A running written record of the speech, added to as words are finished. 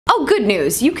Oh, good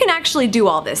news, you can actually do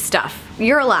all this stuff.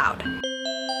 You're allowed.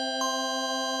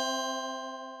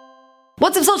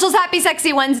 What's up, socials? Happy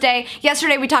Sexy Wednesday.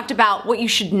 Yesterday we talked about what you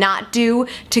should not do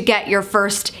to get your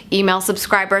first email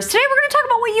subscribers. Today we're gonna talk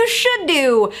about what you should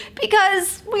do,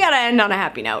 because we gotta end on a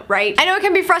happy note, right? I know it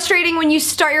can be frustrating when you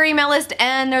start your email list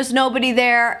and there's nobody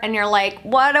there and you're like,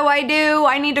 what do?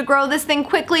 I need to grow this thing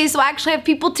quickly so I actually have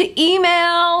people to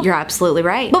email. You're absolutely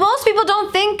right. But most people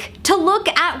don't think to look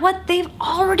at what they've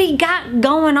already got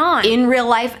going on in real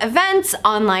life events,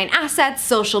 online assets,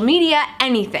 social media,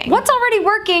 anything. What's already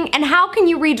working, and how can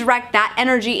you redirect that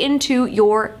energy into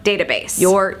your database,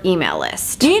 your email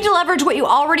list? You need to leverage what you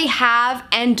already have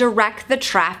and direct the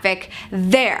traffic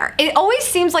there. It always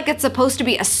seems like it's supposed to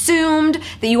be assumed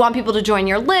that you want people to join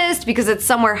your list because it's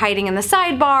somewhere hiding in the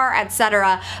sidebar,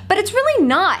 etc. But it's really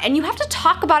not, and you have to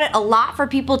talk about it a lot for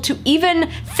people to even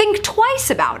think twice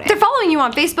about it. They're following you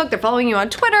on Facebook, they're following you on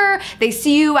Twitter, they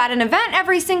see you at an event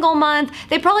every single month,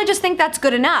 they probably just think that's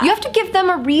good enough. You have to give them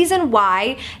a reason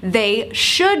why they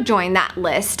should join that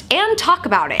list and talk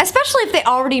about it. Especially if they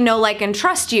already know, like, and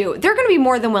trust you, they're gonna be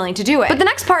more than willing to do it. But the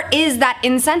next part is that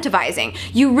incentivizing.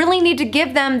 You really need to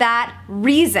give them that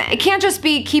reason. It can't just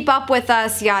be keep up with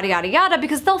us, yada yada yada,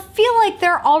 because they'll feel like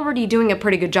they're already doing a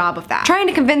pretty good job of that. Trying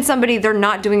to convince somebody they're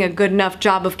not doing a good enough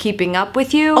job of keeping up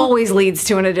with you always leads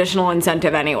to an additional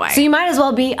incentive anyway. So you might as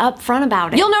well be upfront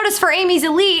about it. You'll notice for Amy's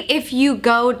Elite, if you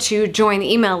go to join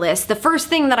the email list, the first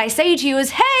thing that I say to you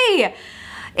is, hey,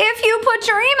 if you put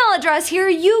your email address here,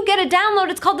 you get a download.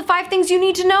 It's called the 5 Things You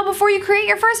Need to Know Before You Create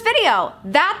Your First Video.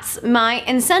 That's my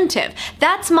incentive.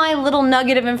 That's my little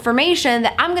nugget of information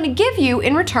that I'm gonna give you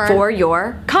in return for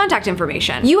your contact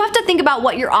information. You have to think about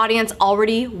what your audience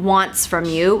already wants from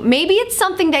you. Maybe it's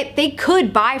something that they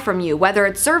could buy from you, whether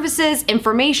it's services,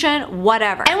 information,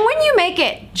 whatever. And when you make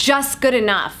it just good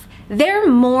enough, they're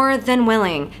more than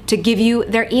willing to give you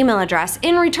their email address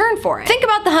in return for it. Think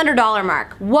about the $100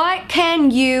 mark. What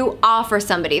can you offer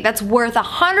somebody that's worth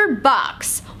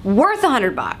 $100? Worth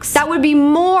 $100. That would be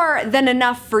more than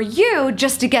enough for you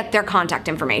just to get their contact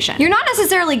information. You're not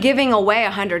necessarily giving away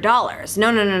 $100.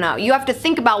 No. You have to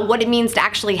think about what it means to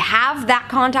actually have that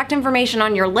contact information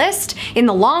on your list in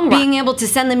the long run. Being able to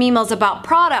send them emails about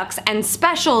products and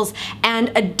specials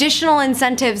and additional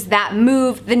incentives that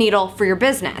move the needle for your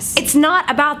business. It's not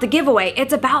about the giveaway,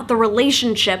 it's about the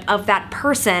relationship of that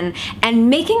person and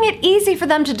making it easy for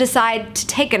them to decide to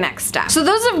take a next step. So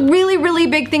those are really, really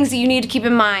big things that you need to keep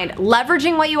in mind.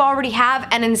 Leveraging what you already have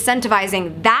and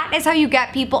incentivizing. That is how you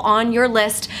get people on your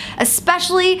list,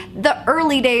 especially the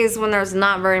early days when there's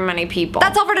not very many people.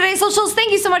 That's all for today's socials.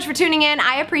 Thank you so much for tuning in.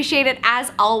 I appreciate it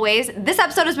as always. This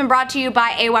episode has been brought to you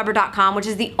by aweber.com, which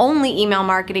is the only email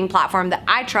marketing platform that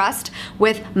I trust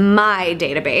with my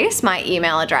database, my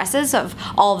email addresses of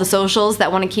all the socials that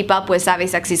want to keep up with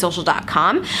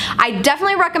savvysexysocial.com. I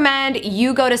definitely recommend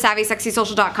you go to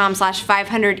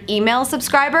savvysexysocial.com/500 email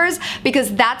subscribers,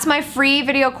 because that's my free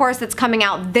video course that's coming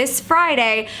out this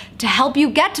Friday to help you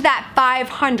get to that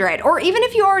 500. Or even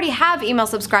if you already have email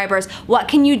subscribers, what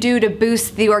can you do to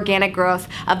boost the organic growth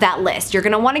of that list? You're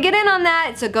gonna wanna get in on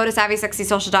that, so go to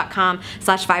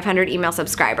savvysexysocial.com/500 email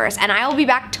subscribers. And I will be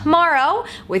back tomorrow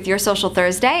with your Social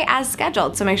Thursday as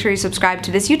scheduled, so make sure you subscribe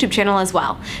to this YouTube channel as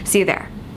well. See you there.